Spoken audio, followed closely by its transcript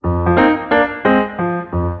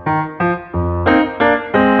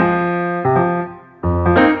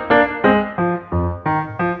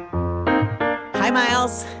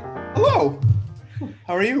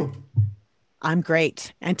are you? I'm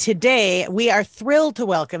great. And today we are thrilled to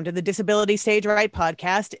welcome to the Disability Stage Right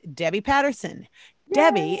podcast, Debbie Patterson.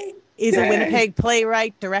 Debbie Yay. is a Yay. Winnipeg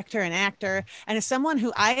playwright, director, and actor, and is someone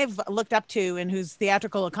who I have looked up to and whose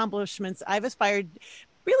theatrical accomplishments I've aspired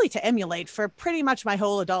really to emulate for pretty much my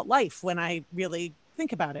whole adult life when I really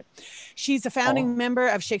think about it. She's a founding member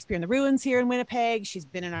of Shakespeare in the Ruins here in Winnipeg. She's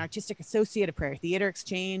been an artistic associate at Prairie Theatre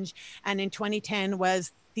Exchange, and in 2010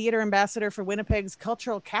 was theater ambassador for Winnipeg's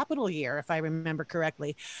Cultural Capital Year, if I remember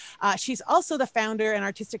correctly. She's also the founder and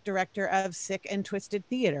artistic director of Sick and Twisted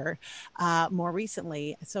Theater more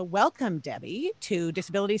recently. So welcome, Debbie, to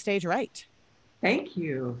Disability Stage Right. Thank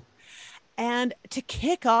you. And to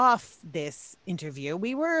kick off this interview,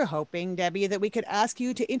 we were hoping, Debbie, that we could ask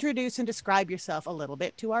you to introduce and describe yourself a little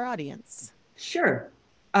bit to our audience. Sure.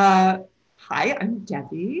 Hi, I'm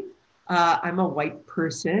Debbie. I'm a white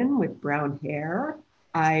person with brown hair.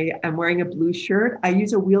 I am wearing a blue shirt. I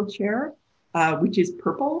use a wheelchair, which is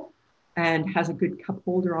purple and has a good cup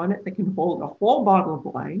holder on it that can hold a whole bottle of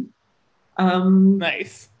wine.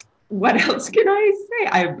 Nice. What else can I say?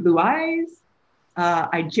 I have blue eyes.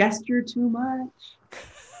 I gesture too much.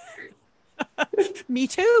 Me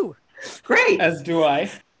too. Great. As do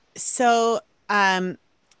I. So,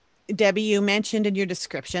 Debbie, you mentioned in your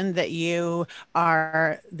description that you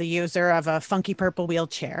are the user of a funky purple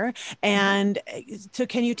wheelchair. And so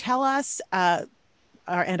can you tell us and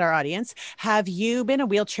our audience, have you been a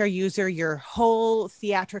wheelchair user your whole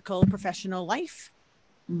theatrical professional life?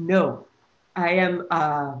 No, I am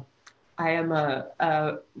a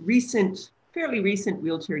fairly recent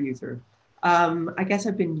wheelchair user. I guess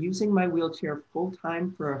I've been using my wheelchair full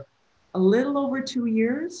time for a little over 2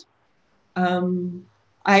 years.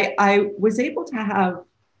 I was able to have,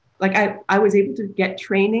 I was able to get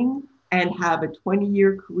training and have a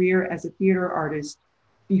 20-year career as a theater artist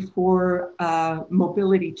before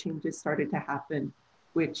mobility changes started to happen,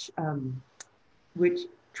 which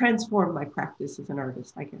transformed my practice as an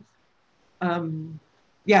artist, I guess.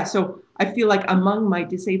 So I feel like among my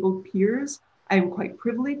disabled peers, I'm quite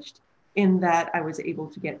privileged in that I was able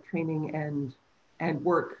to get training and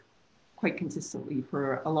work quite consistently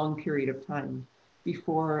for a long period of time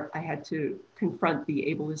before I had to confront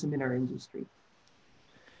the ableism in our industry.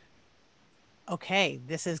 Okay,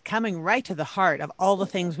 this is coming right to the heart of all the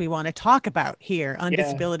things we want to talk about here on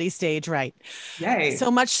Disability Stage Right. Yay.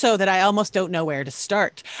 So much so that I almost don't know where to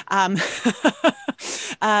start.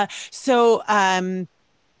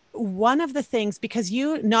 One of the things, because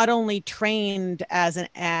you not only trained as an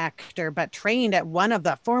actor, but trained at one of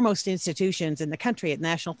the foremost institutions in the country at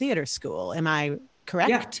National Theatre School. Am I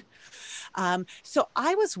correct? Yeah. So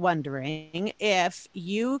I was wondering if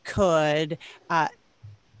you could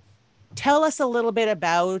tell us a little bit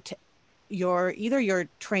about either your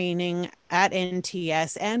training at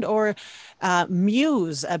NTS and or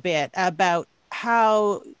muse a bit about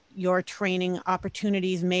how your training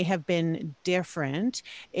opportunities may have been different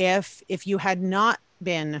if you had not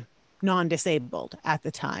been non-disabled at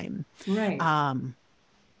the time, right?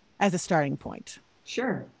 As a starting point.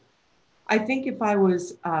 Sure. I think if I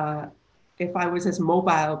was as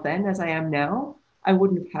mobile then as I am now, I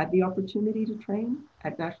wouldn't have had the opportunity to train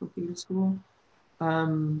at National Theatre School.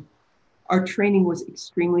 Our training was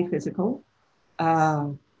extremely physical. I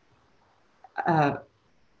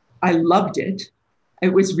loved it.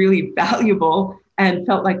 It was really valuable and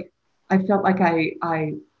felt like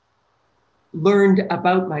I learned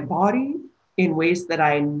about my body in ways that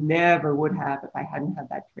I never would have if I hadn't had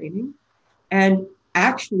that training. And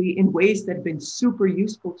actually in ways that have been super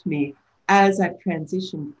useful to me as I've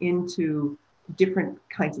transitioned into different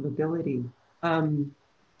kinds of ability.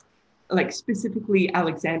 Like specifically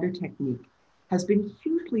Alexander technique has been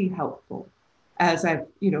hugely helpful as I've,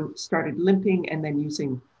 started limping and then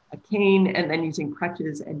using a cane and then using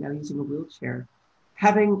crutches and now using a wheelchair.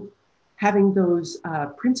 Having those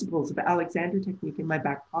principles of Alexander technique in my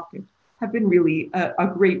back pocket have been really a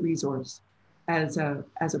great resource as a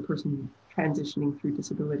person transitioning through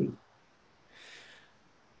disability.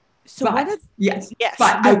 So yes,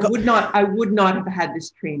 but I would not have had this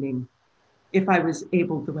training if I was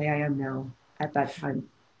able the way I am now at that time.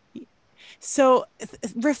 So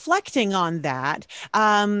reflecting on that,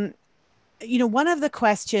 one of the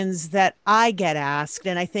questions that I get asked,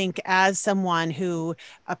 and I think as someone who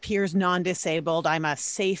appears non-disabled, I'm a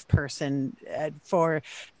safe person for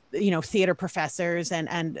theater professors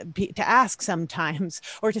to ask sometimes,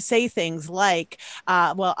 or to say things like,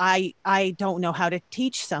 well, I don't know how to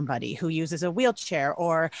teach somebody who uses a wheelchair,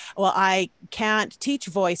 or, well, I can't teach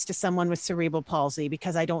voice to someone with cerebral palsy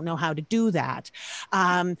because I don't know how to do that.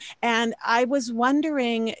 And I was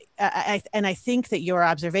wondering, and I think that your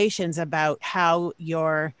observations about how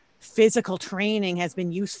your physical training has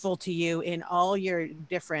been useful to you in all your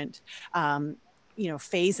different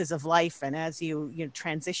phases of life, and as you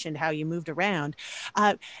transitioned, how you moved around.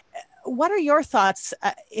 What are your thoughts,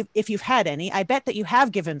 if you've had any? I bet that you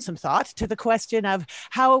have given some thought to the question of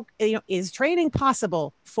how is training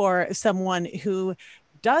possible for someone who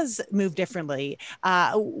does move differently.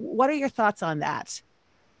 What are your thoughts on that?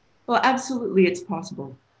 Well, absolutely, it's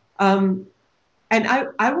possible. And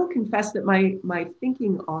I will confess that my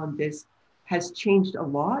thinking on this has changed a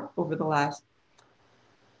lot over the last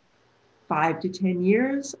 5 to 10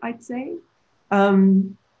 years, I'd say.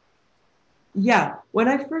 Yeah, when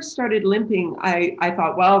I first started limping, I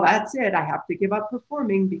thought, well, that's it. I have to give up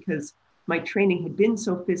performing because my training had been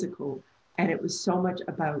so physical, and it was so much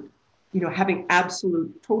about, having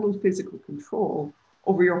absolute total physical control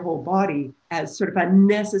over your whole body as sort of a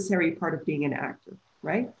necessary part of being an actor,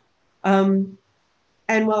 right? And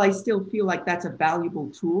while I still feel like that's a valuable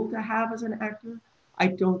tool to have as an actor, I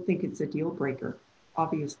don't think it's a deal breaker,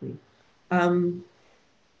 obviously.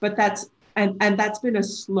 But that's been a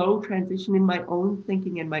slow transition in my own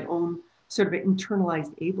thinking and my own sort of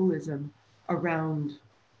internalized ableism around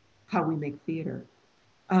how we make theater.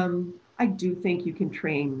 I do think you can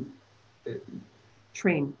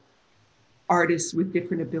train artists with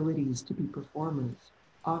different abilities to be performers,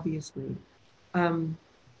 obviously.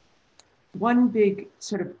 One big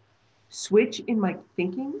sort of switch in my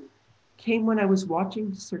thinking came when I was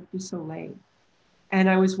watching Cirque du Soleil. And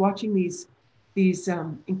I was watching these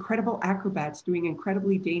incredible acrobats doing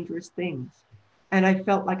incredibly dangerous things. And I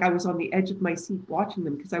felt like I was on the edge of my seat watching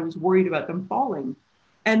them because I was worried about them falling.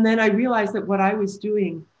 And then I realized that what I was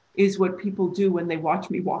doing is what people do when they watch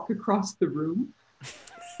me walk across the room.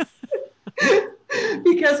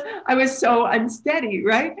 Because I was so unsteady,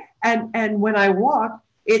 right? And when I walk,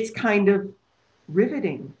 it's kind of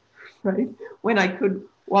riveting, right? When I could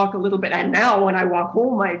walk a little bit, and now when I walk,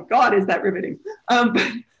 oh my God, is that riveting?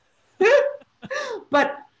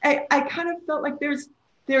 But I kind of felt like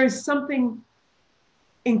there is something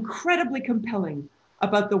incredibly compelling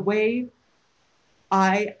about the way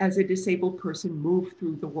I, as a disabled person, move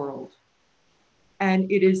through the world.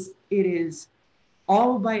 And it is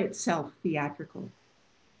all by itself theatrical.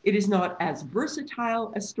 It is not as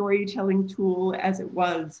versatile a storytelling tool as it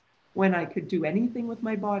was when I could do anything with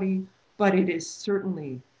my body, but it is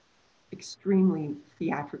certainly extremely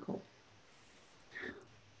theatrical.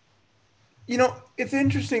 It's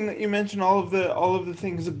interesting that you mentioned all of the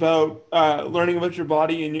things about learning about your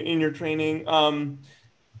body in your training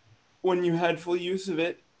when you had full use of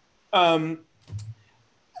it. I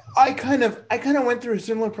kind of went through a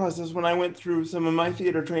similar process when I went through some of my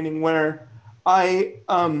theater training, where I,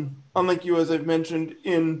 unlike you, as I've mentioned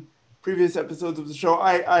in previous episodes of the show,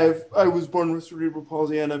 I was born with cerebral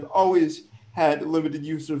palsy, and I've always had limited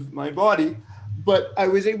use of my body, but I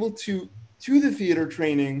was able to the theater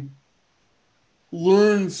training,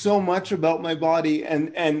 learn so much about my body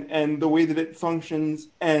and the way that it functions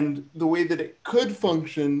and the way that it could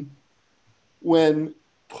function when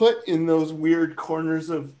put in those weird corners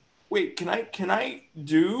of, wait, can I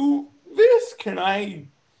do this? Can I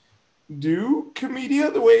do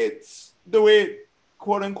Commedia the way it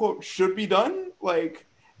quote unquote should be done? Like,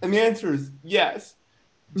 and the answer is yes.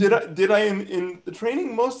 Did I in the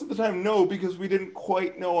training most of the time? No, because we didn't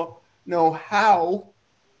quite know how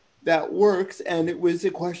that works. And it was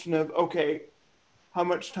a question of, okay, how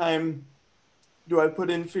much time do I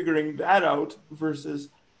put in figuring that out versus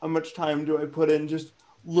how much time do I put in just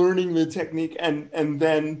learning the technique and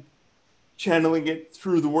then channeling it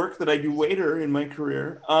through the work that I do later in my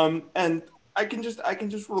career. And I can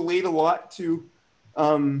just relate a lot to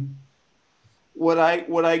what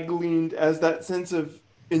I gleaned as that sense of,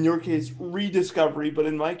 in your case, rediscovery, but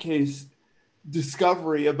in my case,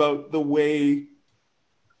 discovery about the way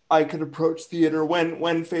I could approach theater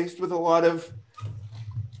when faced with a lot of,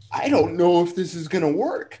 I don't know if this is going to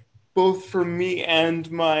work, both for me and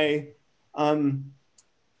my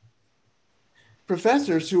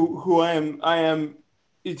professors who I am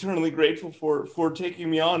eternally grateful for taking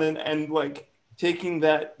me on and like taking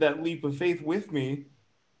that leap of faith with me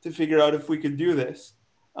to figure out if we could do this.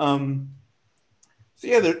 So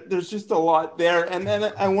yeah, there's just a lot there. And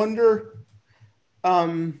then I wonder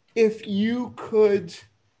if you could,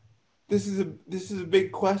 this is a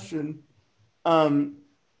big question. And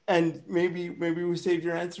and maybe we save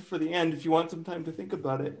your answer for the end if you want some time to think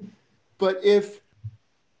about it. But if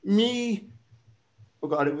me, oh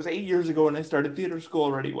God, it was 8 years ago when I started theater school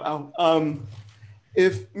already. Wow.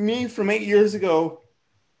 If me from 8 years ago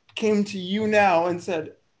came to you now and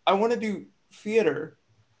said, I want to do theater,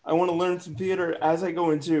 I want to learn some theater as I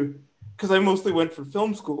go into, because I mostly went for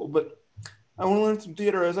film school, but I want to learn some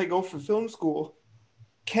theater as I go for film school.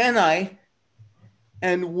 Can I?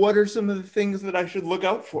 And what are some of the things that I should look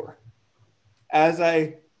out for as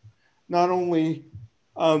I not only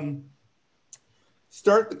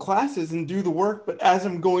start the classes and do the work, but as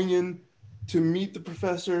I'm going in to meet the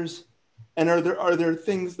professors? And are there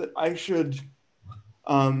things that I should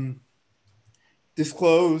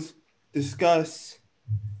disclose, discuss,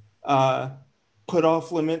 put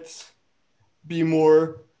off limits, be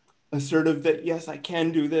more assertive that yes, I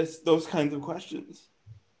can do this, those kinds of questions?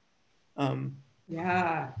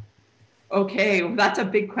 Yeah. Okay, well, that's a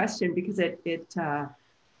big question because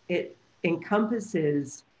it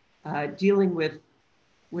encompasses dealing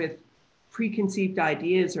with preconceived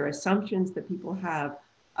ideas or assumptions that people have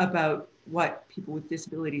about what people with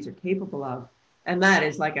disabilities are capable of, and that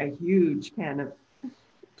is like a huge can of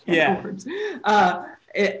worms,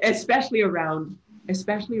 especially around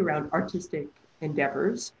artistic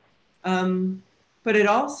endeavors. But it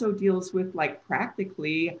also deals with like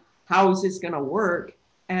practically how is this going to work,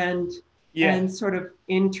 and sort of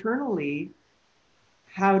internally,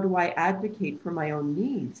 how do I advocate for my own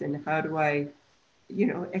needs, and how do I,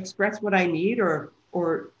 express what I need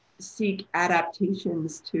or seek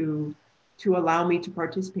adaptations to allow me to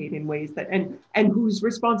participate in ways that, and whose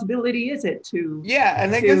responsibility is it to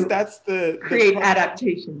and I guess that's the create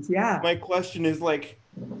adaptations. My question is like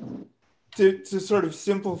to sort of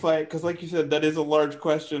simplify it, because like you said, that is a large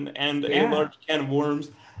question and a large can of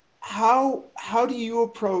worms. How do you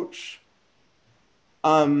approach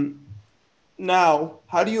now,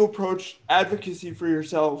 how do you approach advocacy for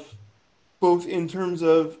yourself, both in terms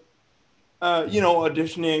of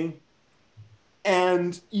auditioning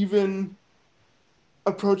and even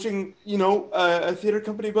approaching a theater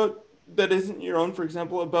company that isn't your own, for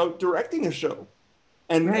example, about directing a show,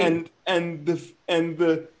 and right. and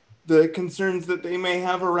the concerns that they may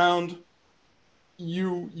have around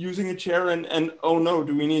you using a chair and oh no,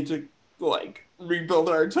 do we need to like rebuild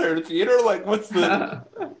our entire theater? Like, what's the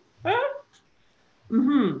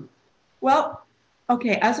mm-hmm. Well,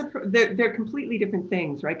 okay, they're completely different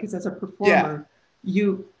things, right? Because as a performer,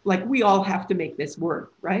 we all have to make this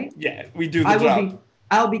work, right? Yeah, we do the job.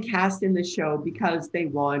 I'll be cast in the show because they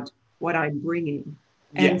want what I'm bringing.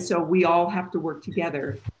 And so we all have to work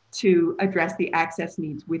together to address the access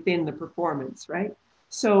needs within the performance, right?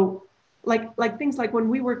 So like things like when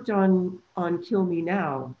we worked on Kill Me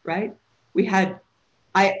Now, right?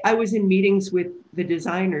 I was in meetings with the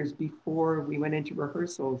designers before we went into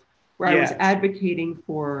rehearsals where I was advocating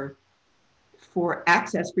for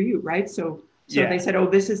access for you, right? So they said, oh,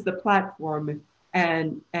 this is the platform.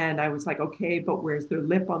 And I was like, okay, but where's their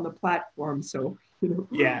lip on the platform? So,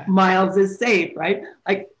 Miles is safe, right?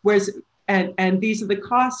 Like, and these are the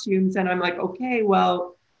costumes. And I'm like, okay,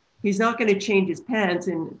 well, he's not going to change his pants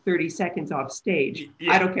in 30 seconds off stage.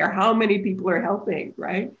 I don't care how many people are helping,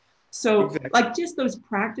 right? So like just those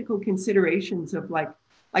practical considerations of like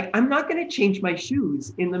I'm not going to change my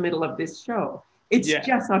shoes in the middle of this show. It's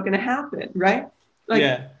just not going to happen, right?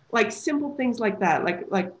 Like simple things like that.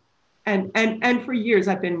 And for years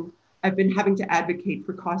I've been having to advocate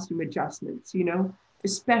for costume adjustments,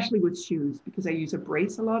 especially with shoes because I use a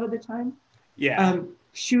brace a lot of the time.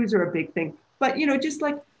 Shoes are a big thing, but just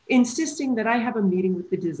like insisting that I have a meeting with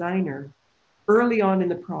the designer early on in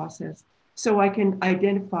the process so I can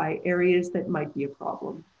identify areas that might be a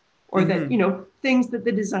problem or that, things that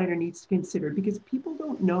the designer needs to consider, because people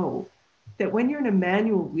don't know that when you're in a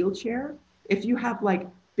manual wheelchair, if you have like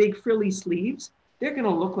big frilly sleeves, they're going to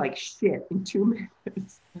look like shit in 2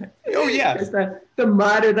 minutes. Oh yeah. Because the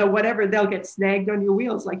mud or the whatever, they'll get snagged on your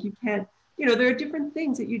wheels. Like you can't, there are different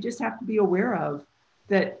things that you just have to be aware of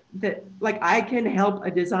that like I can help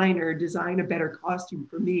a designer design a better costume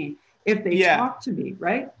for me if they talk to me,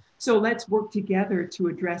 right? So let's work together to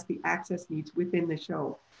address the access needs within the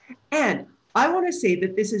show. And I want to say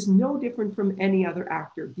that this is no different from any other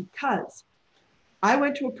actor, because I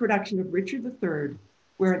went to a production of Richard III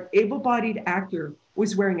where an able-bodied actor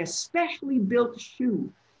was wearing a specially built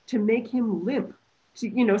shoe to make him limp, so,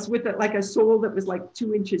 with like a sole that was like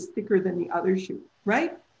 2 inches thicker than the other shoe,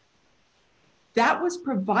 right? That was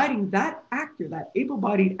providing that actor, that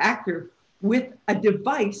able-bodied actor, with a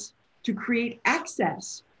device to create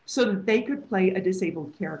access so that they could play a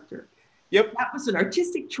disabled character. Yep. That was an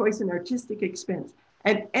artistic choice and artistic expense.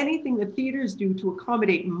 And anything that theaters do to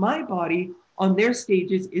accommodate my body on their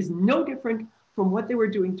stages is no different from what they were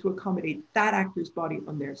doing to accommodate that actor's body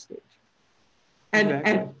on their stage.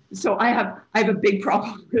 And so I have a big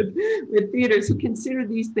problem with theaters who consider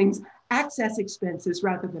these things access expenses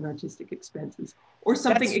rather than artistic expenses, or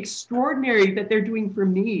something extraordinary that they're doing for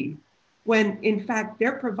me, when in fact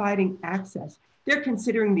they're providing access. They're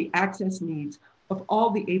considering the access needs of all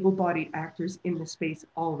the able-bodied actors in the space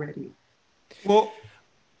already. Well,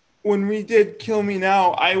 when we did Kill Me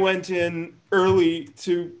Now, I went in early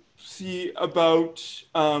to see about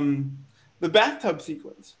the bathtub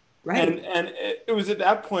sequence. Right. And it was at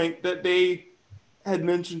that point that they had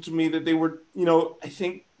mentioned to me that they were, I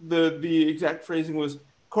think the exact phrasing was,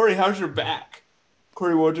 "Corey, how's your back?"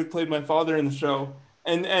 Corey Wojcik played my father in the show.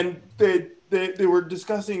 And they were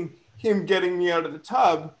discussing him getting me out of the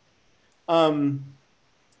tub. And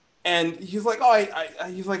he's like,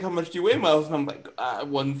 he's like, "How much do you weigh, Miles?" And I'm like,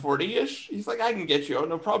 140-ish. He's like, "I can get you out,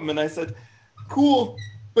 no problem." And I said, "Cool,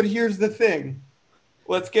 but here's the thing.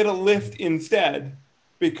 Let's get a lift instead,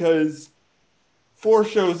 because 4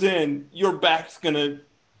 shows in, your back's gonna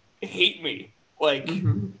hate me." Like,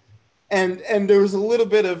 and there was a little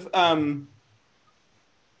bit of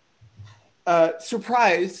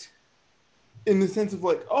surprise in the sense of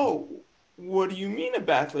like, "Oh, what do you mean a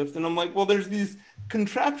back lift?" And I'm like, "Well, there's these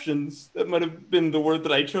contraptions," that might have been the word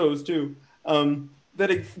that I chose too,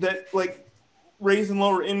 that like raise and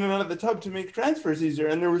lower in and out of the tub to make transfers easier.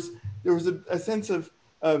 And there was a sense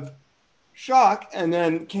of shock, and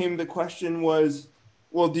then came the question was,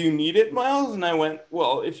 "Well, do you need it, Miles?" And I went,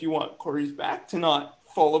 "Well, if you want Corey's back to not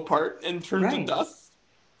fall apart and turn to dust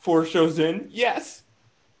 4 shows in, yes."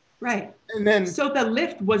 Right. And then, so the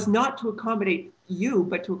lift was not to accommodate you,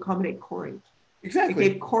 but to accommodate Corey. Exactly. It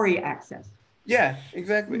gave Corey access. Yeah,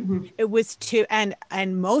 exactly. It was to, and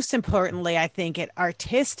most importantly, I think it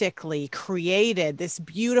artistically created this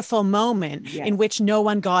beautiful moment in which no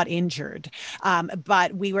one got injured.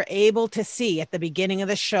 But we were able to see at the beginning of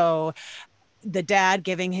the show the dad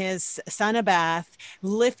giving his son a bath,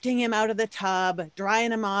 lifting him out of the tub,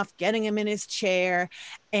 drying him off, getting him in his chair.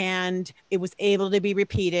 And it was able to be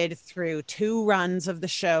repeated through 2 runs of the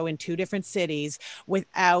show in 2 different cities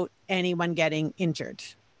without anyone getting injured.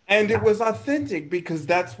 And it was authentic, because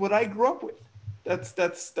that's what I grew up with. That's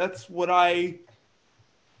what I,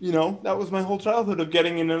 that was my whole childhood, of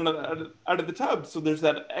getting in and out of the tub. So there's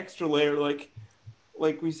that extra layer, like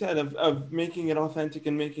we said, of making it authentic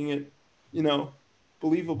and making it,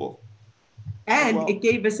 believable. And it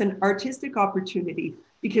gave us an artistic opportunity,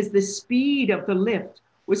 because the speed of the lift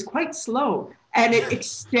was quite slow, and it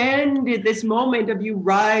extended this moment of you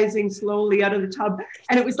rising slowly out of the tub.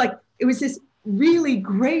 And it was this really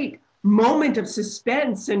great moment of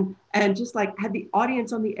suspense, and just like had the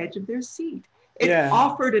audience on the edge of their seat. It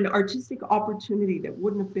offered an artistic opportunity that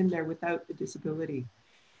wouldn't have been there without the disability.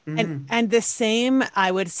 And the same,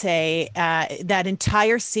 I would say, that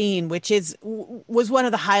entire scene, which was one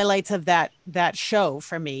of the highlights of that show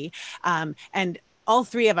for me. And all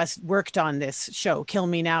 3 of us worked on this show, Kill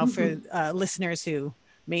Me Now, for listeners who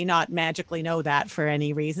may not magically know that for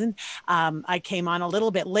any reason. I came on a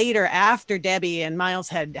little bit later, after Debbie and Miles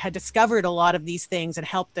had discovered a lot of these things and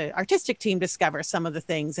helped the artistic team discover some of the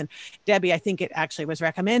things. And Debbie, I think it actually was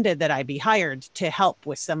recommended that I be hired to help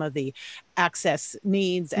with some of the access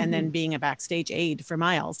needs, and then being a backstage aide for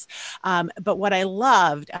Miles. But what I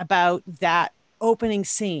loved about that opening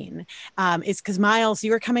scene is because, Miles,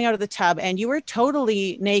 you were coming out of the tub and you were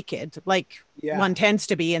totally naked, like one tends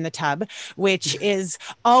to be in the tub, which is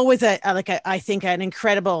always I think an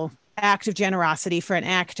incredible act of generosity for an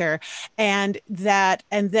actor. And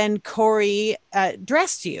then Corey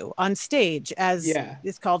dressed you on stage, as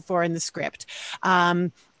is called for in the script.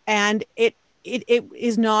 And it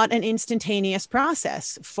is not an instantaneous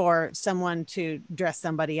process for someone to dress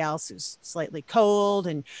somebody else who's slightly cold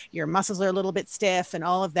and your muscles are a little bit stiff and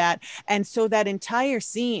all of that. And so that entire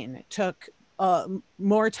scene took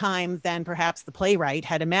more time than perhaps the playwright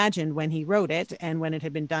had imagined when he wrote it, and when it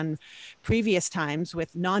had been done previous times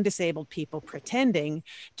with non-disabled people pretending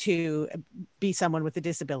to be someone with a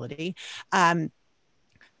disability.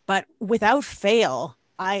 But without fail,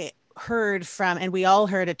 I heard from, and we all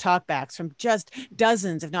heard at talkbacks from just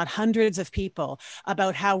dozens, if not hundreds of people,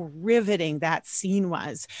 about how riveting that scene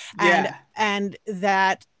was. And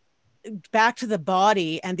that back to the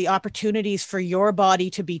body and the opportunities for your body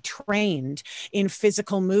to be trained in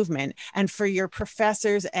physical movement, and for your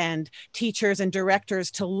professors and teachers and directors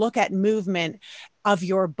to look at movement of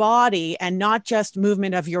your body and not just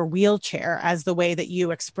movement of your wheelchair as the way that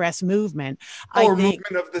you express movement. Or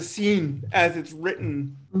movement of the scene as it's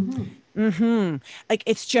written. Mm-hmm. Like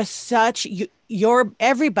it's just such your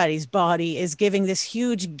everybody's body is giving this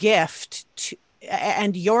huge gift to,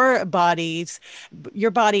 and your body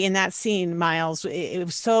in that scene, Miles, it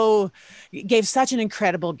was so it gave such an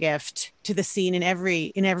incredible gift to the scene in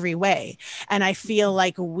every way. And I feel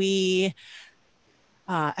like we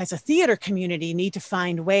as a theater community need to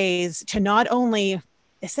find ways to not only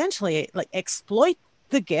essentially like exploit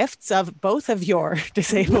the gifts of both of your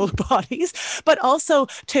disabled bodies, but also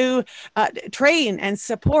to train and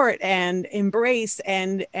support and embrace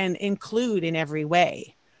and include in every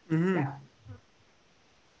way. Mm-hmm. Yeah.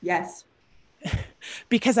 Yes.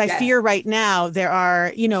 Because I Yes. fear right now there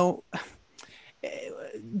are,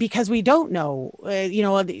 because we don't know,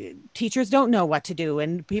 the teachers don't know what to do,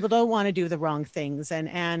 and people don't want to do the wrong things,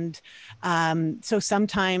 and so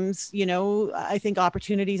sometimes, I think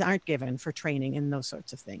opportunities aren't given for training in those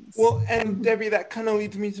sorts of things. Well, and Debbie, that kind of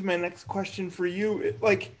leads me to my next question for you.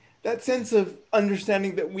 Like that sense of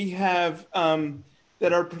understanding that we have,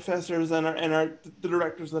 that our professors and the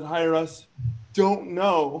directors that hire us don't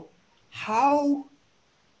know. How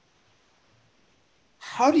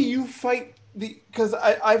do you fight because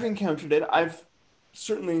I've encountered it. I've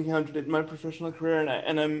certainly encountered it in my professional career,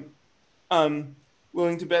 and I'm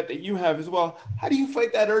willing to bet that you have as well. How do you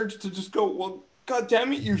fight that urge to just go, well, God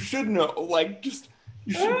damn it, you should know. Like, just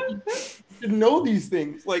you should know these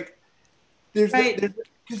things. Like, Right. there's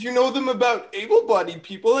because you know them about able-bodied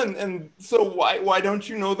people, and so why don't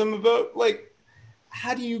you know them about like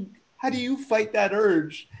how do you fight that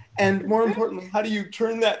urge, and more importantly, how do you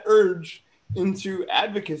turn that urge into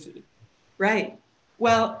advocacy? Right.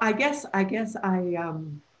 Well, I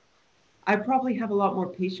probably have a lot more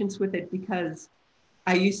patience with it because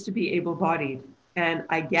I used to be able-bodied and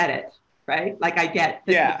I get it, right? Like I get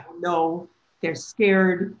that Yeah. people know, they're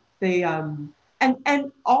scared, and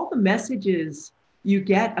all the messages you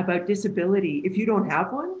get about disability, if you don't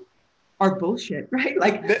have one, are bullshit, right?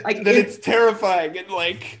 That it's terrifying and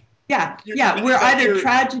like yeah, we're that either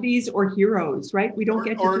tragedies or heroes, right? We don't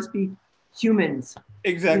get to or just be humans,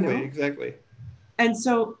 exactly, exactly. And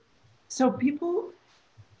so people,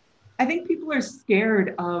 I think people are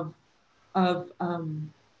scared of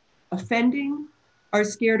offending, are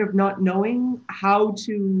scared of not knowing how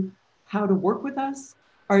to work with us,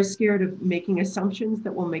 are scared of making assumptions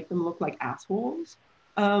that will make them look like assholes.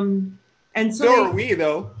 And so So are we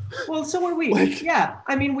though. well, so are we. Like, Yeah.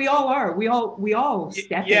 I mean, we all are. We all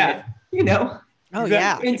step in it, yeah, Oh yeah.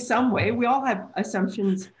 exactly. in some way. We all have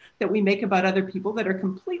assumptions that we make about other people that are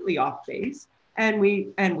completely off base. And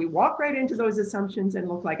we walk right into those assumptions and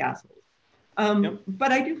look like assholes. Yep.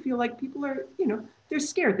 But I do feel like people are, they're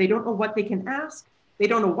scared. They don't know what they can ask. They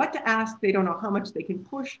don't know what to ask. They don't know how much they can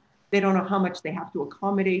push. They don't know how much they have to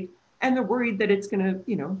accommodate. And they're worried that it's going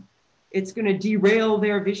to derail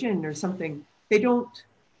their vision or something.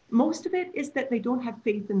 Most of it is that they don't have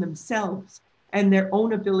faith in themselves and their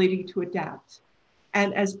own ability to adapt.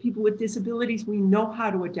 And as people with disabilities, we know how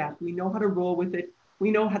to adapt. We know how to roll with it. We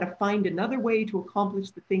know how to find another way to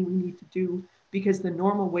accomplish the thing we need to do because the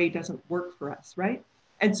normal way doesn't work for us, right?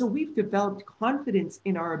 And so we've developed confidence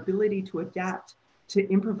in our ability to adapt, to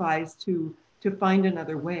improvise, to find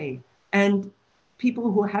another way. And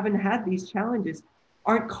people who haven't had these challenges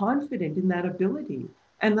aren't confident in that ability.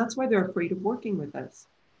 And that's why they're afraid of working with us.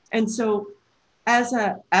 And so as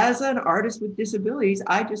an artist with disabilities,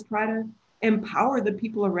 I just try to empower the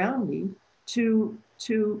people around me to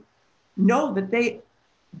know that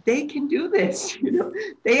they can do this.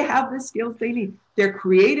 They have the skills they need. They're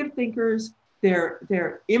creative thinkers,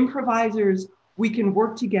 they're improvisers. We can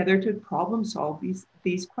work together to problem solve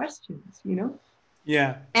these questions.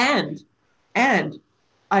 Yeah. And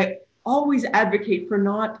I always advocate for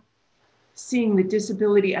not seeing the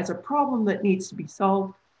disability as a problem that needs to be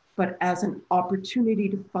solved, but as an opportunity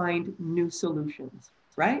to find new solutions,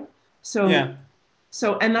 right? So, Yeah.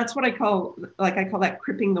 and that's what I call that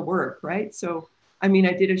cripping the work, right? So, I mean,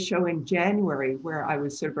 I did a show in January where I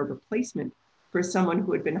was sort of a replacement for someone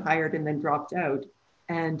who had been hired and then dropped out.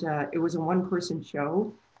 And it was a one-person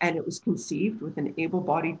show, and it was conceived with an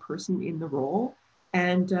able-bodied person in the role.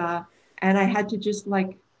 And I had to just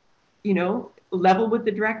level with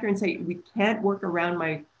the director and say, we can't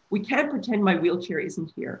pretend my wheelchair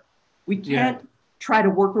isn't here. We can't try to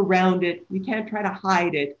work around it. We can't try to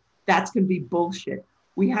hide it. That's going to be bullshit.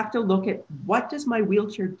 We have to look at what does my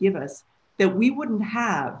wheelchair give us that we wouldn't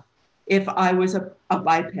have if I was a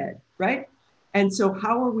biped, right? And so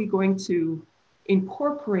how are we going to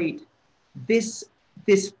incorporate this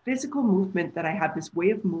physical movement that I have, this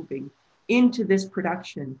way of moving, into this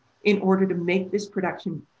production in order to make this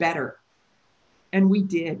production better? And we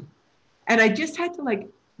did. And I just had to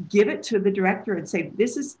give it to the director and say,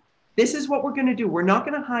 this is what we're going to do. We're not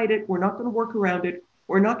going to hide it. We're not going to work around it.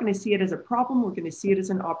 We're not going to see it as a problem. We're going to see it as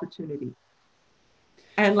an opportunity.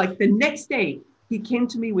 And like the next day, he came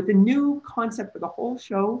to me with a new concept for the whole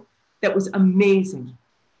show that was amazing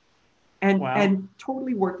and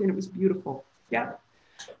totally worked, and it was beautiful. Yeah.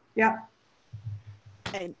 Yeah.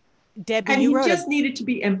 And Debbie, and you he wrote just needed to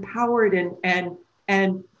be empowered and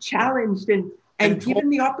challenged and given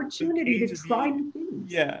the opportunity to try new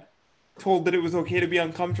things. Yeah. Told that it was okay to be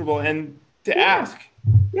uncomfortable and to ask.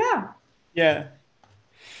 Yeah. Yeah.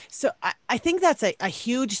 So I think that's a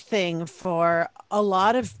huge thing for a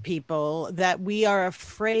lot of people, that we are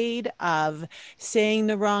afraid of saying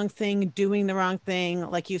the wrong thing, doing the wrong thing,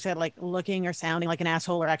 like you said, like looking or sounding like an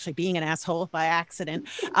asshole, or actually being an asshole by accident.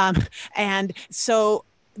 And so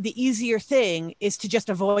the easier thing is to just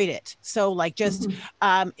avoid it. So like just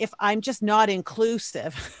if I'm just not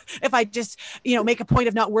inclusive, if I just, make a point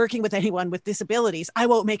of not working with anyone with disabilities, I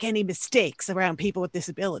won't make any mistakes around people with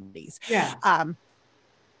disabilities. Yeah.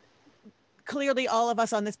 Clearly all of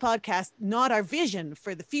us on this podcast, not our vision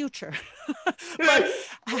for the future. But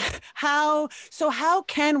how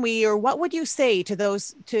can we, or what would you say to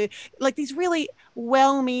those, to like these really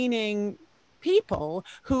well-meaning people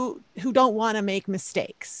who don't want to make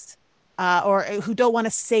mistakes, or who don't want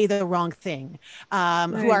to say the wrong thing,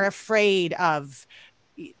 who are afraid of,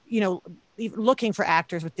 looking for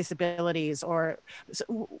actors with disabilities, or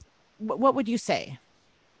what would you say?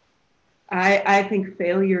 I think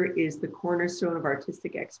failure is the cornerstone of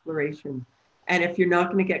artistic exploration. And if you're not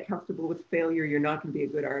going to get comfortable with failure, you're not going to be a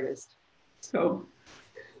good artist. So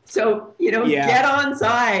get on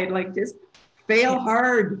side, like just fail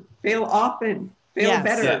hard, fail often, fail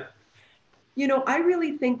better. Yeah. I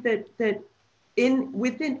really think that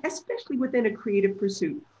especially within a creative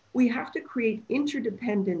pursuit, we have to create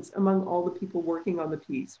interdependence among all the people working on the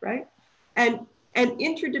piece, right? And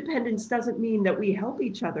interdependence doesn't mean that we help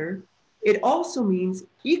each other. It also means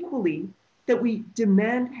equally that we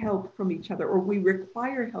demand help from each other, or we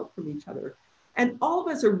require help from each other. And all of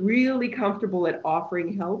us are really comfortable at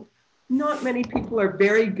offering help. Not many people are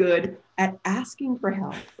very good at asking for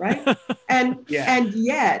help, right? And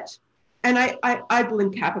yet, and I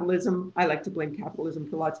blame capitalism. I like to blame capitalism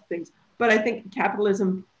for lots of things, but I think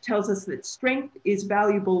capitalism tells us that strength is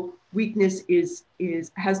valuable, weakness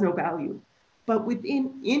has no value. But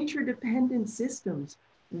within interdependent systems,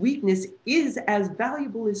 weakness is as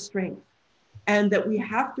valuable as strength, and that we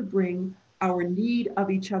have to bring our need of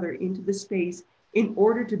each other into the space in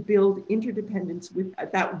order to build interdependence, with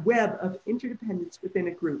that web of interdependence within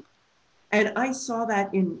a group. And I saw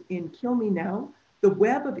that in Kill Me Now, the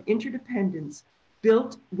web of interdependence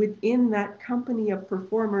built within that company of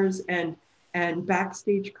performers and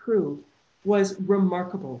backstage crew was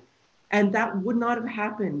remarkable. And that would not have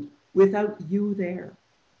happened without you there.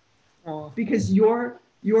 Because your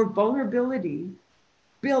vulnerability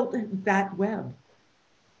built that web.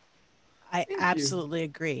 I absolutely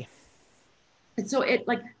agree. And so it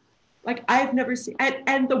like I've never seen,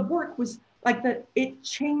 and the work was like that. It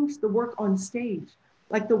changed the work on stage,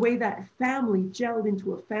 like the way that family gelled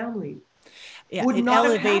into a family. Yeah, would it not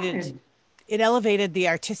elevated. have happened. It elevated the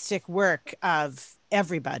artistic work of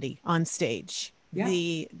everybody on stage.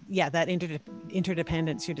 Yeah. That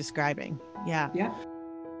interdependence you're describing. Yeah. Yeah.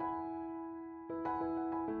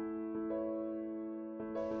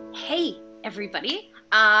 Hey, everybody.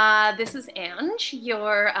 This is Ange,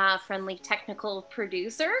 your friendly technical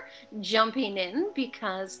producer, jumping in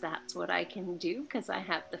because that's what I can do because I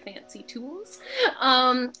have the fancy tools.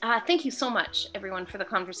 Thank you so much, everyone, for the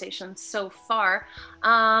conversation so far.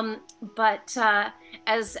 But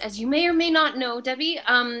as you may or may not know, Debbie,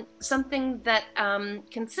 something that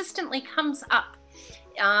consistently comes up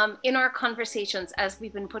in our conversations as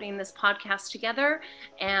we've been putting this podcast together,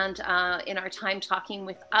 and in our time talking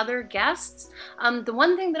with other guests, the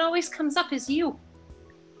one thing that always comes up is you.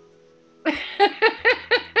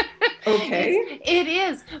 Okay. It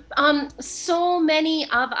is. So many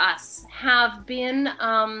of us have been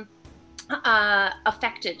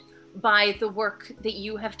affected by the work that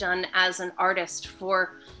you have done as an artist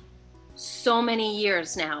for so many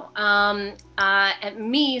years now. And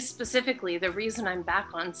me specifically, the reason I'm back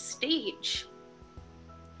on stage,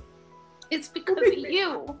 it's because of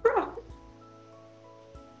you.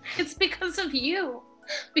 It's because of you.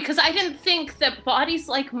 Because I didn't think that bodies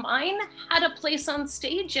like mine had a place on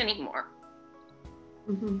stage anymore.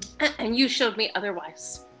 Mm-hmm. And you showed me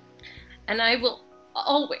otherwise. And I will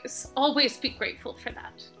always, always be grateful for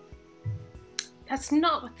that. That's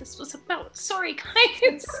not what this was about. Sorry, guys.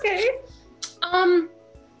 It's okay.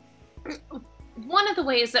 one of the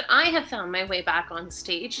ways that I have found my way back on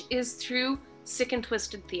stage is through Sick and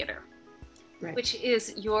Twisted Theatre, Right. which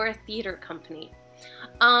is your theater company.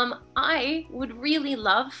 I would really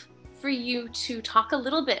love for you to talk a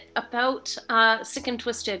little bit about Sick and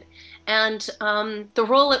Twisted and the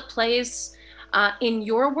role it plays in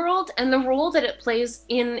your world and the role that it plays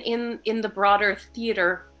in the broader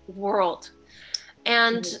theater world.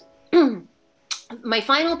 And my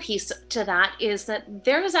final piece to that is that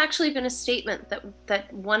there has actually been a statement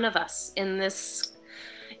that one of us in this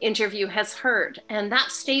interview has heard, and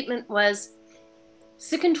that statement was,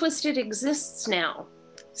 Sick and Twisted exists now,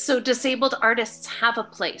 so disabled artists have a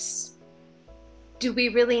place. Do we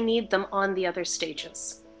really need them on the other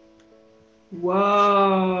stages?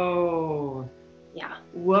 Whoa. Yeah.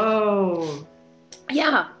 Whoa.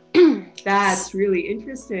 Yeah. That's really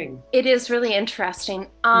interesting. It is really interesting.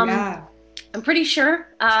 Yeah. I'm pretty sure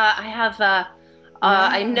I have,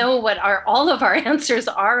 I know what all of our answers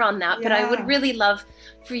are on that, but I would really love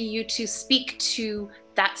for you to speak to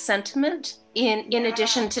that sentiment in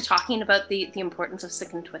addition to talking about the importance of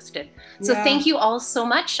Sick and Twisted. So thank you all so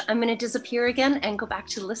much. I'm going to disappear again and go back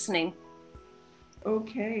to listening.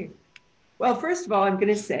 Okay. Well, first of all, I'm going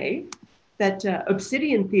to say that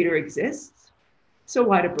Obsidian Theatre exists. So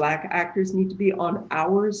why do Black actors need to be on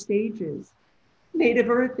our stages? Native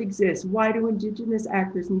Earth exists. Why do Indigenous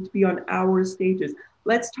actors need to be on our stages?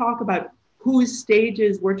 Let's talk about whose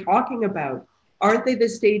stages we're talking about. Aren't they the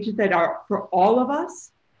stages that are for all of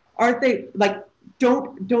us? Aren't they, like,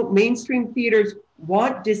 don't mainstream theaters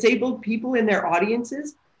want disabled people in their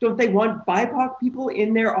audiences? Don't they want BIPOC people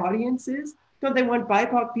in their audiences? Don't they want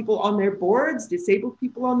BIPOC people on their boards, disabled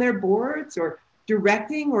people on their boards, or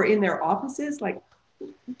directing, or in their offices? Like,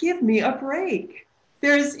 give me a break.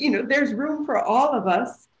 There's room for all of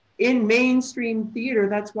us in mainstream theater.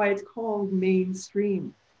 That's why it's called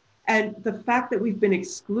mainstream. And the fact that we've been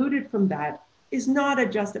excluded from that is not a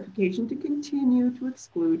justification to continue to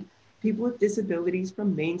exclude people with disabilities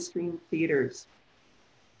from mainstream theaters.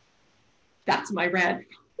 That's my rant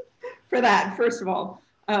for that, first of all.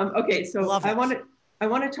 Okay, so I want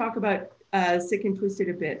to talk about Sick and Twisted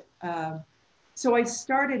a bit. So I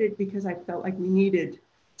started it because I felt like we needed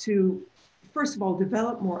to, first of all,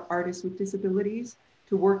 develop more artists with disabilities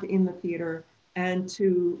to work in the theater and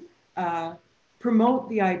to promote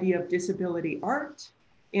the idea of disability art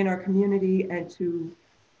in our community, and to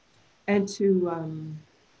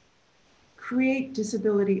create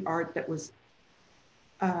disability art that was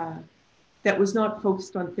not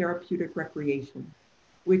focused on therapeutic recreation,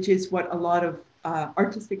 which is what a lot of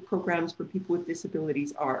artistic programs for people with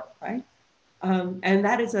disabilities are, right? And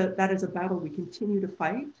that is a battle we continue to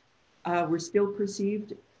fight. We're still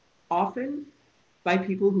perceived often by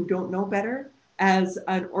people who don't know better as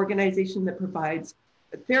an organization that provides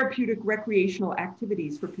therapeutic recreational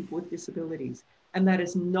activities for people with disabilities. And that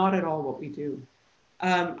is not at all what we do.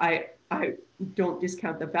 I don't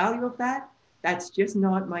discount the value of that. That's just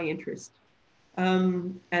not my interest.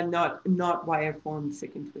 And not why I formed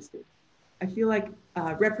Sick and Twisted. I feel like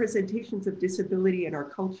representations of disability in our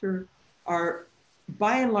culture are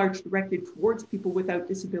by and large directed towards people without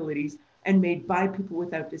disabilities and made by people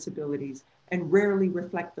without disabilities, and rarely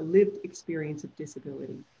reflect the lived experience of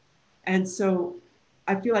disability. And so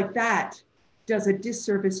I feel like that does a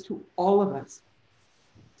disservice to all of us,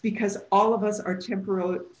 because all of us are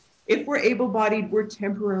if we're able-bodied, we're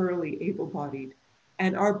temporarily able-bodied,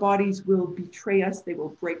 and our bodies will betray us, they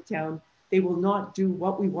will break down, they will not do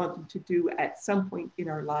what we want them to do at some point in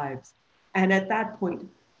our lives. And at that point,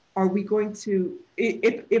 are we going to,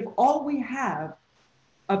 if all we have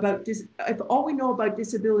about if all we know about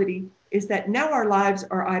disability is that now our lives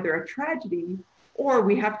are either a tragedy or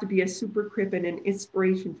we have to be a super crip and an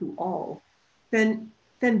inspiration to all, then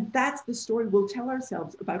that's the story we'll tell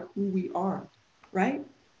ourselves about who we are, right?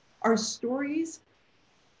 Our stories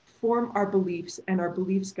form our beliefs, and our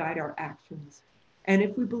beliefs guide our actions. And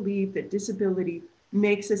if we believe that disability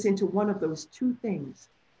makes us into one of those two things,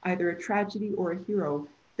 either a tragedy or a hero,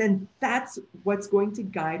 then that's what's going to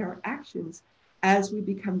guide our actions as we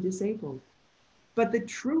become disabled. But the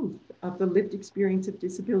truth of the lived experience of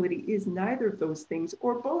disability is neither of those things,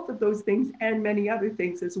 or both of those things and many other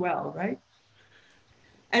things as well, right?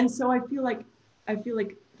 And so I feel like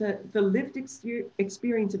the lived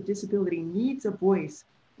experience of disability needs a voice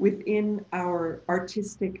within our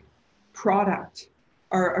artistic product,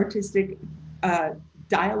 our artistic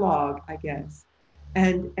dialogue, I guess.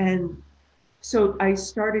 And so I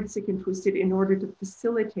started Sick and Twisted in order to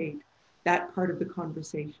facilitate that part of the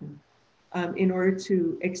conversation, in order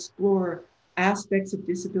to explore aspects of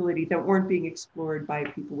disability that weren't being explored by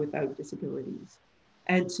people without disabilities.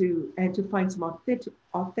 and to find some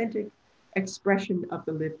authentic expression of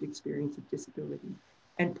the lived experience of disability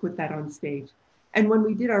and put that on stage. And when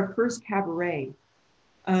we did our first cabaret,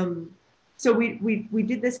 so we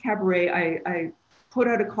did this cabaret. I put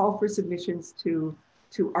out a call for submissions to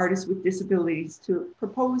artists with disabilities to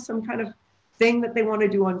propose some kind of thing that they want to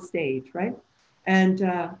do on stage, right? And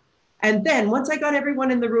then once I got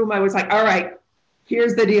everyone in the room, I was like, all right,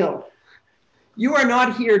 here's the deal. You are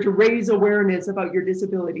not here to raise awareness about your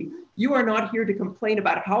disability. You are not here to complain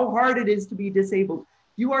about how hard it is to be disabled.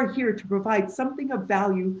 You are here to provide something of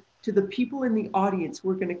value to the people in the audience who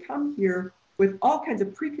are going to come here with all kinds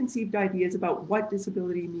of preconceived ideas about what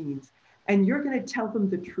disability means. And you're going to tell them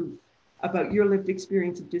the truth about your lived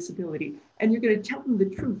experience of disability. And you're going to tell them the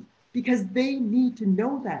truth because they need to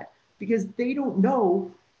know that, because they don't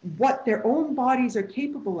know what their own bodies are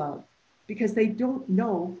capable of, because they don't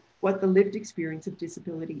know what the lived experience of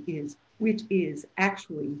disability is, which is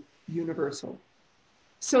actually universal.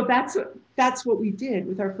 So that's what we did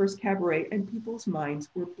with our first cabaret, and people's minds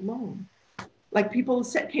were blown. Like people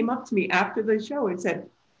came up to me after the show and said,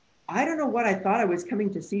 I don't know what I thought I was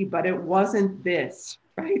coming to see, but it wasn't this,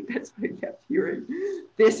 right? That's what I kept hearing.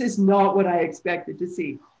 This is not what I expected to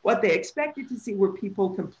see. What they expected to see were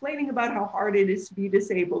people complaining about how hard it is to be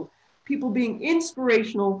disabled, people being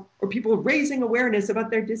inspirational, or people raising awareness about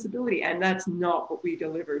their disability. And that's not what we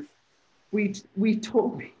delivered. We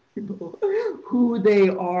told people who they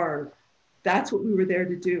are. That's what we were there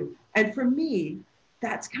to do. And for me,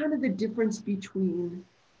 that's kind of the difference between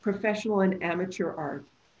professional and amateur art.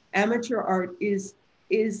 Amateur art is,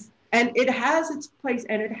 and it has its place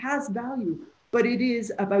and it has value, but it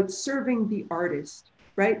is about serving the artist,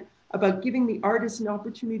 right? About giving the artist an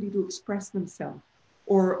opportunity to express themselves,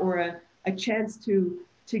 or a chance to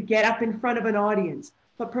get up in front of an audience.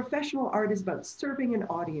 But professional art is about serving an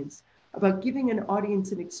audience, about giving an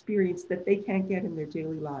audience an experience that they can't get in their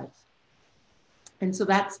daily lives. And so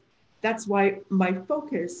that's why my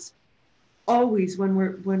focus always, when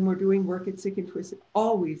we're doing work at Sick and Twisted,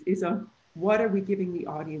 always is on what are we giving the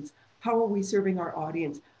audience? How are we serving our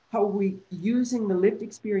audience? How are we using the lived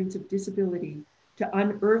experience of disability to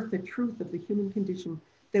unearth the truth of the human condition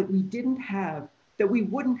that we didn't have, that we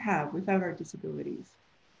wouldn't have without our disabilities?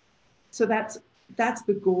 So that's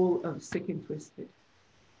the goal of Sick and Twisted.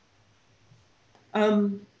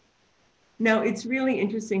 Now it's really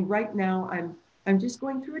interesting. Right now, I'm just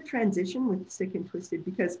going through a transition with Sick and Twisted,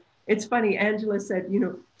 because it's funny. Angela said, you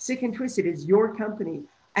know, Sick and Twisted is your company.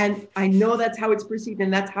 And I know that's how it's perceived,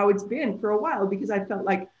 and that's how it's been for a while, because I felt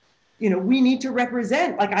like, you know, we need to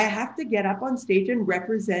represent, like I have to get up on stage and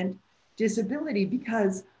represent disability,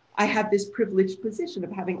 because I have this privileged position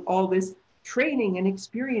of having all this training and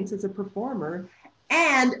experience as a performer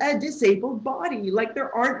and a disabled body. Like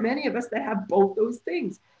there aren't many of us that have both those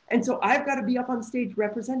things. And so I've got to be up on stage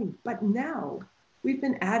representing. But now we've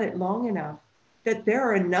been at it long enough that there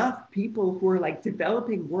are enough people who are like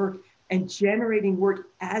developing work and generating work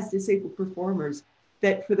as disabled performers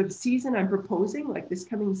that for the season I'm proposing, like this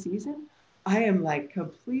coming season, I am like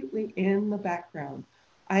completely in the background.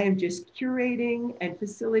 I am just curating and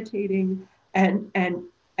facilitating and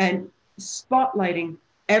spotlighting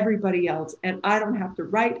everybody else. And I don't have to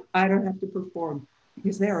write, I don't have to perform,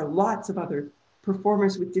 because there are lots of other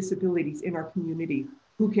performers with disabilities in our community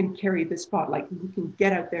who can carry the spotlight, who can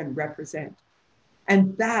get out there and represent.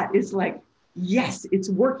 And that is like, yes, it's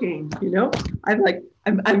working, you know?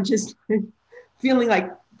 I'm just feeling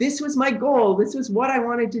like this was my goal. This was what I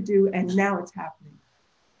wanted to do. And now it's happening.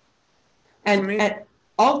 And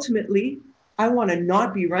ultimately, I want to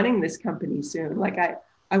not be running this company soon. Like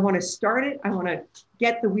I want to start it. I want to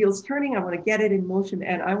get the wheels turning. I want to get it in motion,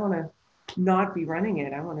 and I want to not be running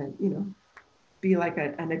it. I want to, you know, be like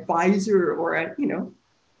an advisor or a, you know,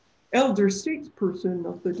 elder statesperson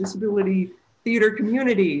of the disability theater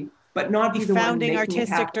community, but not be the founding one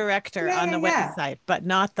artistic director on the website, but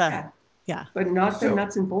not the, but not the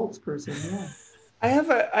nuts and bolts person. Yeah. I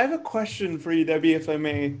have a question for you, Debbie, if I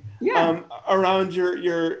may. Yeah. Around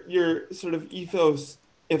your sort of ethos,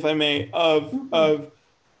 if I may, of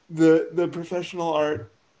the professional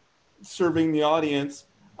art serving the audience.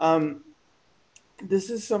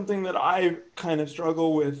 This is something that I kind of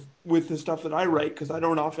struggle with the stuff that I write, because I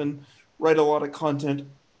don't often write a lot of content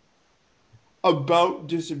about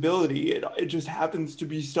disability. It just happens to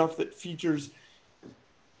be stuff that features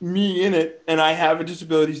me in it, and I have a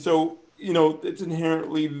disability, so you know it's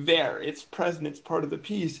inherently there. It's present. It's part of the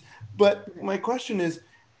piece. But my question is,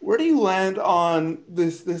 where do you land on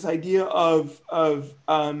this idea of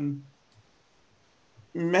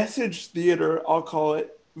message theater, I'll call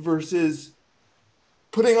it, versus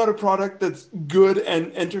putting out a product that's good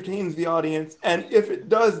and entertains the audience. And if it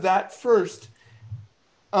does that first,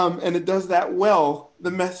 and it does that well,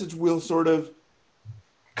 the message will sort of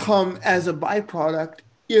come as a byproduct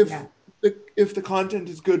if the content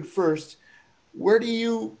is good first. Where do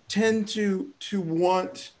you tend to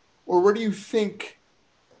want, or where do you think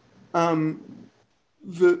the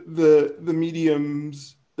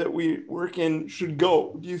mediums that we work in should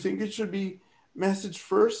go? Do you think it should be message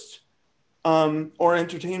first, or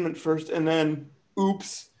entertainment first, and then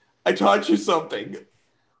oops, I taught you something?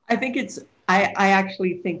 I think I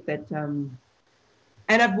actually think that, and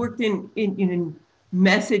I've worked in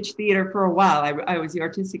message theater for a while. I was the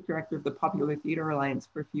artistic director of the Popular Theater Alliance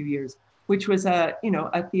for a few years, which was a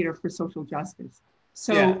theater for social justice.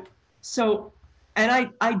 And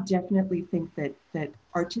I definitely think that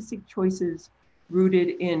artistic choices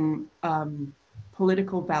rooted in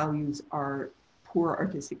political values are poor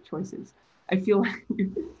artistic choices. I feel like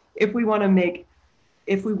if we want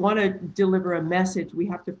to deliver a message, we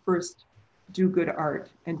have to first do good art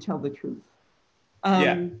and tell the truth.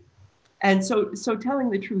 And so telling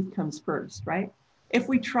the truth comes first, right? If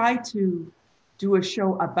we try to do a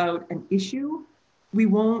show about an issue, we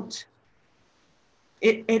won't.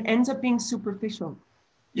 It ends up being superficial.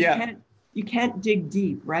 You can't dig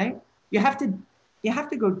deep, right? You have to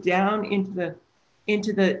go down into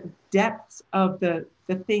the depths of the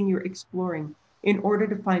thing you're exploring in order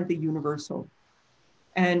to find the universal.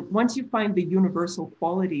 And once you find the universal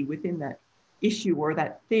quality within that issue or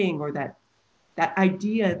that thing or that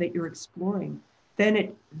idea that you're exploring, then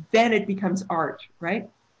it becomes art, right?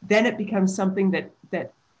 Then it becomes something that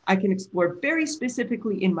I can explore very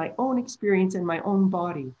specifically in my own experience and my own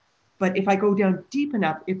body. But if I go down deep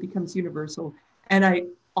enough, it becomes universal, and I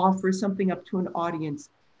offer something up to an audience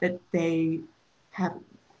that they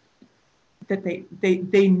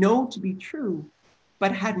know to be true,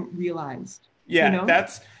 but hadn't realized.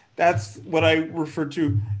 That's what I refer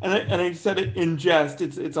to, and I said it in jest.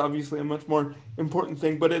 It's obviously a much more important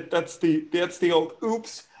thing, but that's the old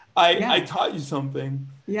oops, I taught you something.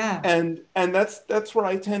 And that's where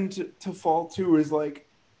I tend to fall to, is like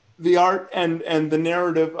the art and the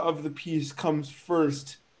narrative of the piece comes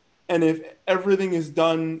first, and if everything is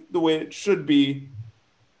done the way it should be,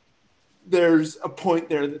 there's a point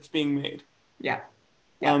there that's being made.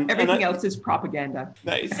 Everything else is propaganda.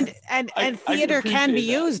 Nice. And theater can be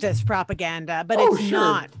used as propaganda, but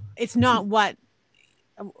it's not what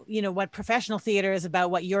what professional theater is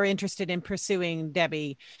about, what you're interested in pursuing,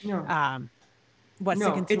 Debbie. It's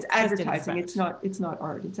advertising. It's not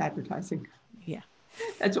art, it's advertising. Yeah.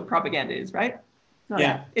 That's what propaganda is, right?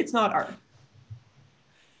 It's not art.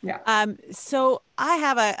 Yeah. So I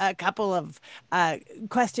have a couple of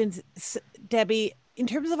questions, Debbie. In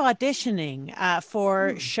terms of auditioning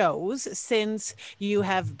for shows, since you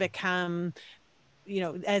have become,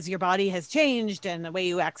 as your body has changed and the way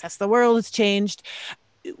you access the world has changed,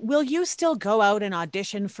 will you still go out and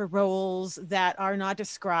audition for roles that are not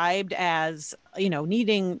described as,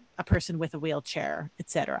 needing a person with a wheelchair,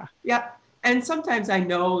 etc.? Yeah. And sometimes I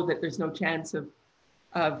know that there's no chance of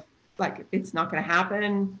like, it's not going to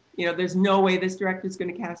happen. There's no way this director is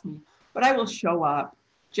going to cast me, but I will show up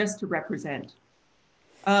just to represent.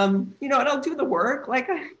 And I'll do the work, like,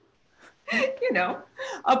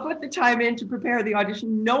 I'll put the time in to prepare the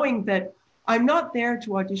audition, knowing that I'm not there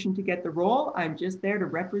to audition to get the role. I'm just there to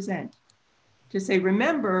represent, to say,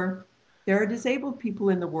 remember, there are disabled people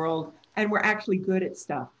in the world and we're actually good at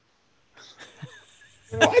stuff.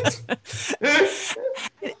 What?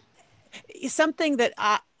 Something that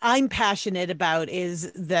I'm passionate about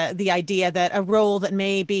is the idea that a role that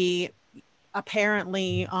may be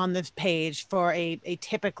apparently on this page for a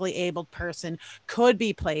typically abled person could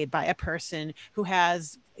be played by a person who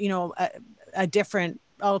has, a different,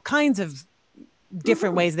 all kinds of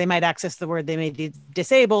different ways they might access the word. They may be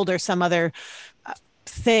disabled or some other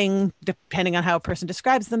thing, depending on how a person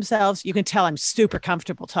describes themselves. You can tell I'm super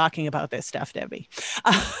comfortable talking about this stuff, Debbie.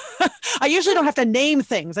 I usually don't have to name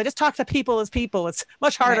things. I just talk to people as people. It's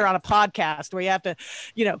much harder on a podcast where you have to,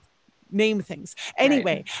 name things.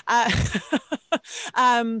 Anyway, so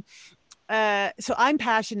I'm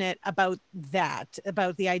passionate about that,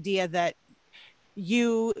 about the idea that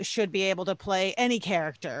you should be able to play any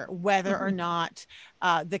character, whether or not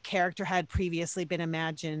the character had previously been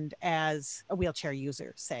imagined as a wheelchair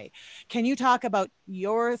user, say. Can you talk about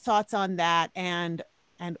your thoughts on that and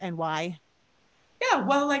why? Yeah,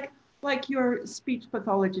 well, like your speech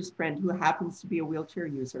pathologist friend who happens to be a wheelchair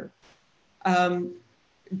user.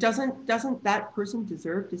 Doesn't that person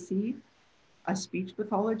deserve to see a speech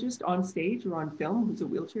pathologist on stage or on film who's a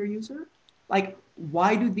wheelchair user? Like,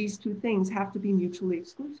 why do these two things have to be mutually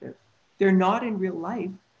exclusive? They're not in real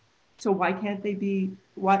life. So why can't they be,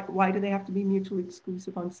 why do they have to be mutually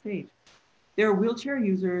exclusive on stage? There are wheelchair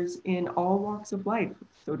users in all walks of life,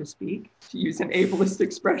 so to speak, to use an ableist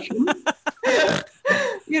expression.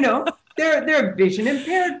 You know, there are vision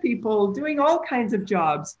impaired people doing all kinds of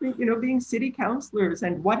jobs, you know, being city councilors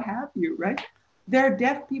and what have you, right? There are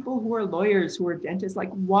deaf people who are lawyers, who are dentists.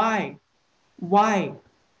 Like, why? Why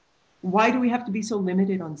do we have to be so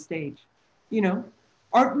limited on stage? You know,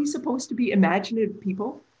 aren't we supposed to be imaginative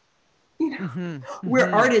people? You know,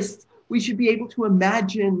 we're artists. We should be able to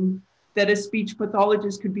imagine that a speech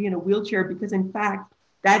pathologist could be in a wheelchair, because in fact,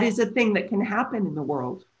 that is a thing that can happen in the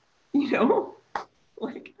world. You know,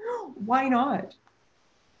 like, why not?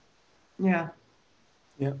 Yeah.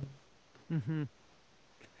 Yeah.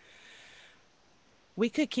 We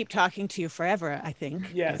could keep talking to you forever, I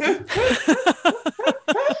think. Yes.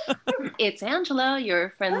 It's Angela,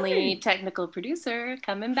 your friendly technical producer,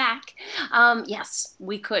 coming back. Yes,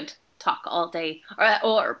 we could talk all day,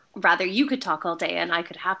 or rather you could talk all day and I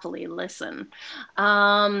could happily listen.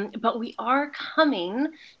 But we are coming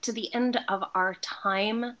to the end of our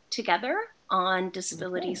time together on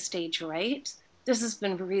Disability Stage Right. This has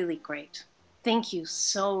been really great. Thank you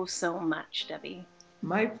so much, Debbie.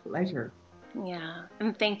 My pleasure. Yeah,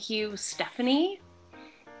 and thank you, Stephanie.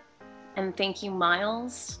 And thank you,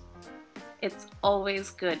 Miles. It's always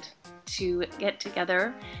good to get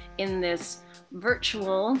together in this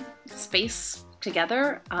virtual space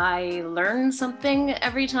together. I learn something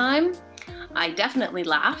every time. I definitely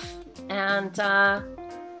laugh, and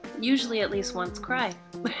usually at least once cry.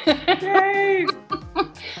 Yay!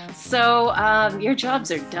 So your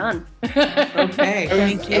jobs are done. Okay.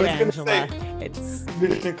 Thank you, I was gonna Angela. say, It's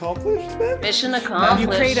mission accomplished then? Mission you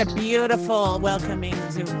accomplished. create a beautiful, welcoming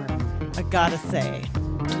Zoom room, I gotta say.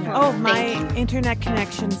 Oh, my internet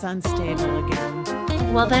connection's unstable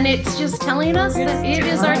again. Well, then it's just telling us that it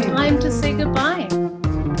is our time to say goodbye.